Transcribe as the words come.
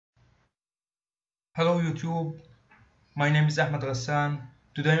Hello YouTube, my name is Ahmed Ghassan.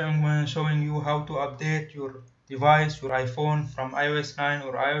 Today I'm going to showing you how to update your device, your iPhone from iOS 9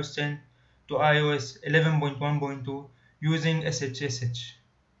 or iOS 10 to iOS 11.1.2 using SHSH.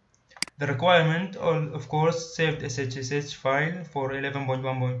 The requirement, of course, saved SHSH file for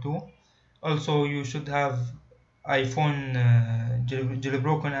 11.1.2. Also, you should have iPhone,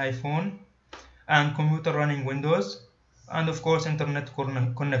 jailbroken iPhone and computer running Windows, and of course internet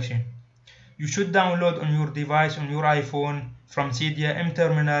connection. You should download on your device, on your iPhone, from Cydia,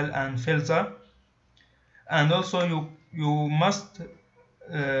 mTerminal and Filza. And also you must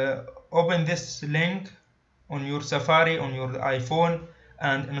open this link on your Safari on your iPhone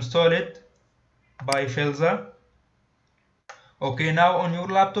and install it by Filza. Okay, now on your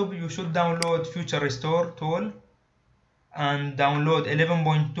laptop you should download Future Restore tool and download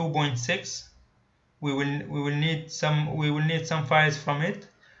 11.2.6. we will need some files from it,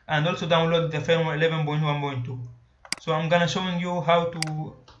 and also download the firmware 11.1.2. so I'm gonna showing you how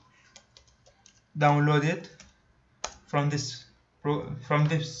to download it from this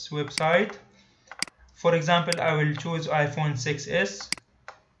website. For example, I will choose iPhone 6s.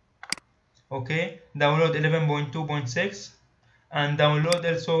 Okay, download 11.2.6 and download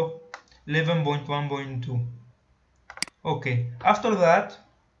also 11.1.2. okay, after that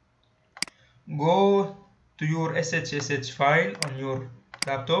go to your SHSH file on your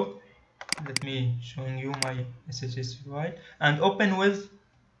laptop. Let me showing you my SHSH file and open with,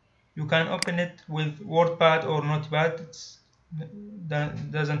 you can open it with WordPad or Notepad,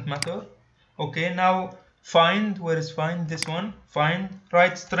 that doesn't matter. Okay, now find, where is find, this one, find,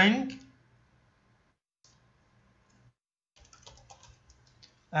 write string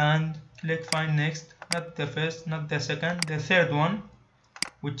and click find next, not the first, not the second, the third one,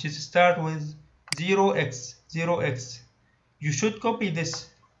 which is start with 0x. You should copy this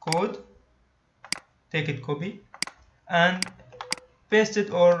code, take it copy and paste it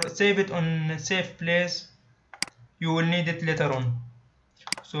or save it on a safe place. You will need it later on,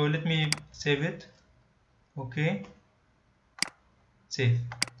 so let me save it. Okay, save.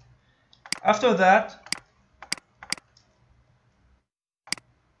 After that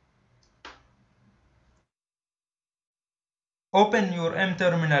open your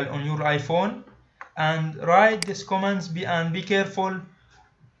mTerminal on your iPhone and write these commands, and be careful.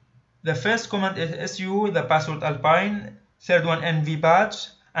 The first command is su, the password alpine, third one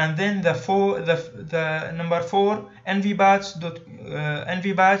nvbatch, and then the number 4 nvbatch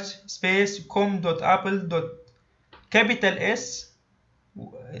space com.apple.capital S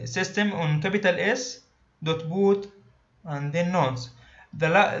system on capital S dot boot, and then nodes.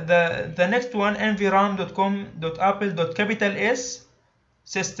 The next one nvram.com.apple.capital S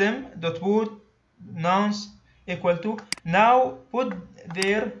system dot boot nouns equal to. Now put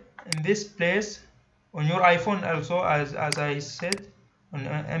there in this place on your iPhone also, as I said, on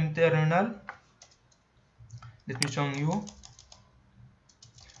mTerminal. Let me show you.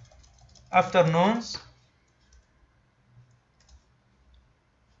 After nouns,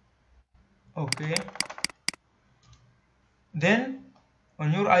 okay, then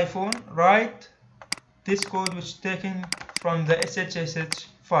on your iPhone write this code which is taken from the SHSH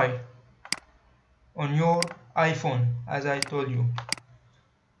file on your iPhone, as I told you,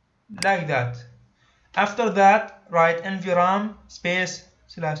 like that. After that write nvram space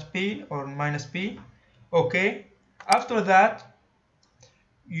 /p or -p. okay, after that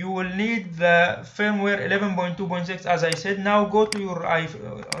you will need the firmware 11.2.6 as I said. Now go to your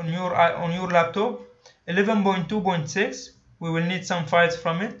on your laptop 11.2.6. we will need some files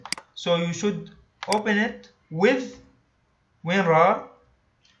from it, so you should open it with WinRAR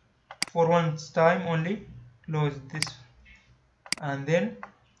for one time only. Close this and then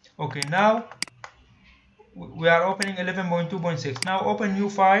okay, now we are opening 11.2.6. now open new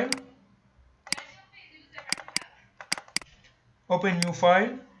file,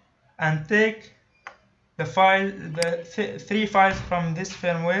 and take the three files from this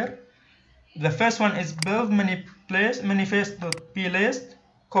firmware. The first one is build manifest.plist,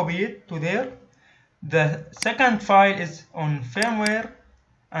 copy it to there. The second file is on firmware,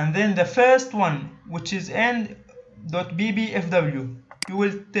 and then the first one, which is end.bbfw, you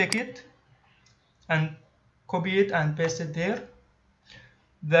will take it and copy it and paste it there.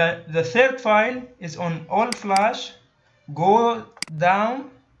 The third file is on all flash. Go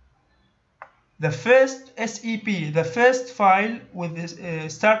down the first SEP, the first file with this,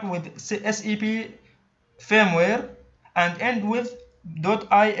 start with SEP firmware and end with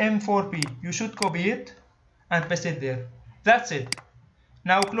 .im4p. you should copy it and paste it there. That's it.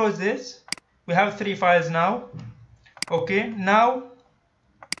 Now close this. We have three files now. Okay, now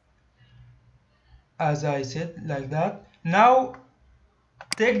as I said, like that. Now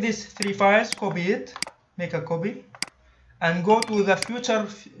take these 3 files, copy it, make a copy, and go to the future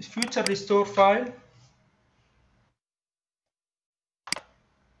restore file.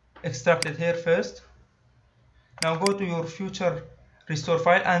 Extract it here first. Now go to your future restore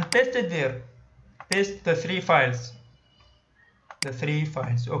file and paste it there. Paste the 3 files. The 3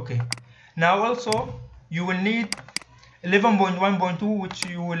 files. Okay. Now also you will need 11.1.2, which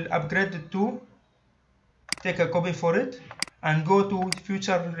you will upgrade it to. Take a copy for it and go to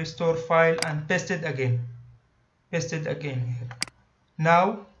future restore file and paste it again. Paste it again here.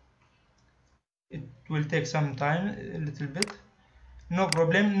 Now it will take some time, a little bit. No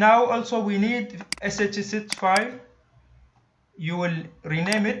problem. Now also we need SHSH file. You will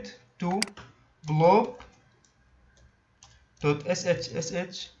rename it to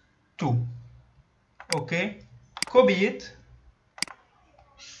globe.SHSH2. Okay. Copy it.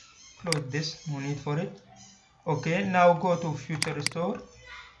 Close this. No need for it. Okay. Now go to future restore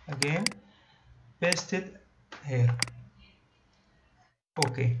again. Paste it here.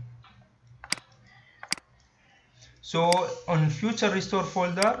 Okay. So on future restore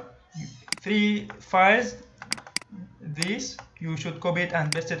folder, 3 files, this you should copy it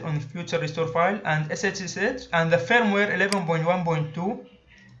and paste it on the future restore file, and SHSH and the firmware 11.1.2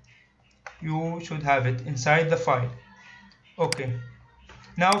 you should have it inside the file. Okay.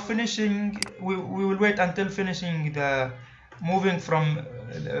 Now finishing, we will wait until finishing the moving the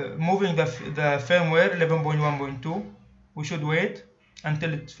firmware 11.1.2. We should wait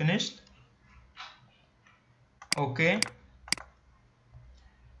until it's finished. Okay.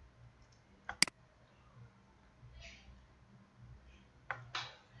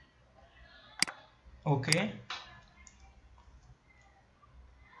 Okay.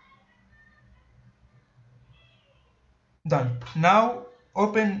 Done. Now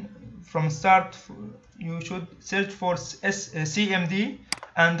open from start. You should search for CMD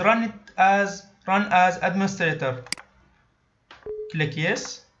and run it as administrator. Click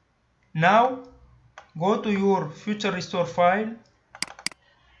yes. Now go to your future restore file.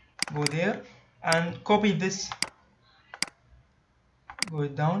 Go there and copy this. Go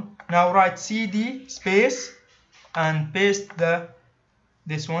down. Now write CD space and paste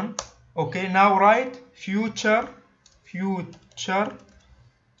this one. Okay. Now write future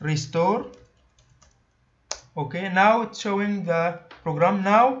restore. Okay. Now it's showing the program.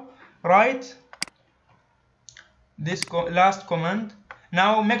 Now write this last command.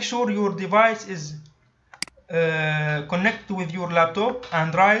 Now make sure your device is connected with your laptop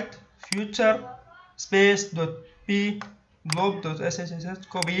and write future space.p globe.sshsh.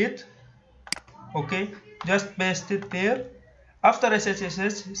 Copy it. Okay. Just paste it there. After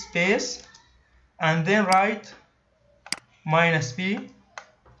SHSH space and then write -p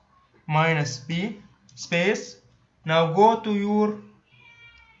space. Now go to your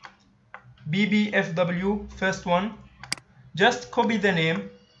BBFW first one. Just copy the name.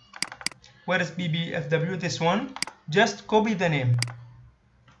 Where is BBFW? This one. Just copy the name.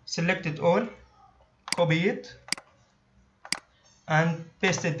 Select it all. Copy it and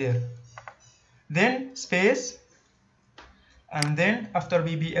paste it there. Then space and then after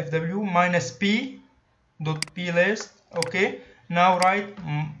BBFW -p.plist. Okay. Now write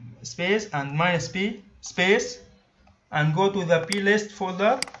space and -p space and go to the plist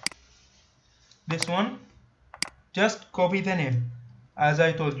folder. This one. Just copy the name as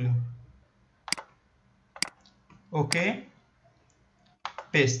I told you. Okay.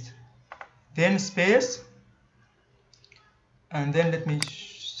 Paste. Then space and then let me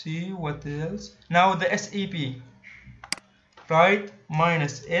see what else. Now the SEP. Write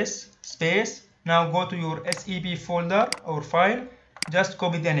 -s space. Now go to your SEP folder or file. Just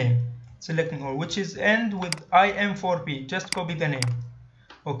copy the name. Selecting all, which is end with IM4P. Just copy the name.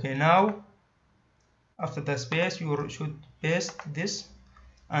 Okay. Now after the space you should paste this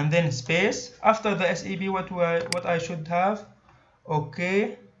and then space. After the SEP what I should have.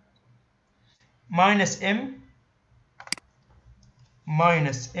 Okay. -m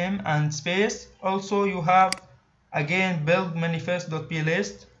and space. Also you have again build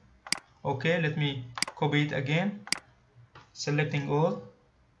manifest.plist. Okay, let me copy it again. Selecting all.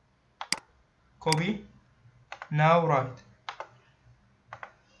 Copy. Now write.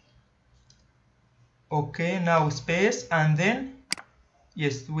 Okay, now space and then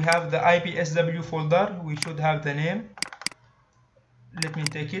yes, we have the IPSW folder. We should have the name. Let me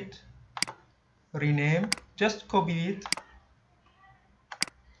take it. Rename. Just copy it.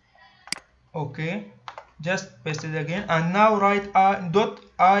 Okay. Just paste it again and now write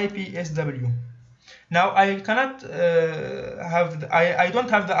 .ipsw. Now I cannot I don't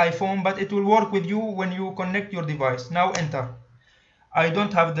have the iPhone, but it will work with you when you connect your device. Now enter. I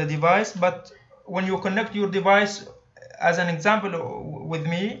don't have the device, but when you connect your device, as an example with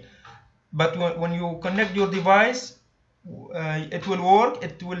me, but when you connect your device, it will work.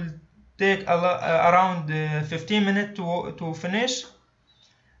 It will take around 15 minutes to finish.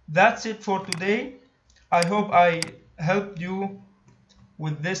 That's it for today. I hope I helped you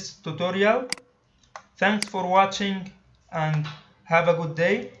with this tutorial. Thanks for watching and have a good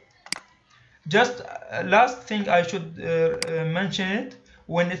day. Just last thing I should mention it,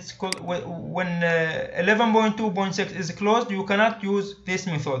 when 11.2.6 is closed, you cannot use this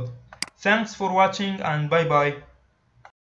method. Thanks for watching and bye bye.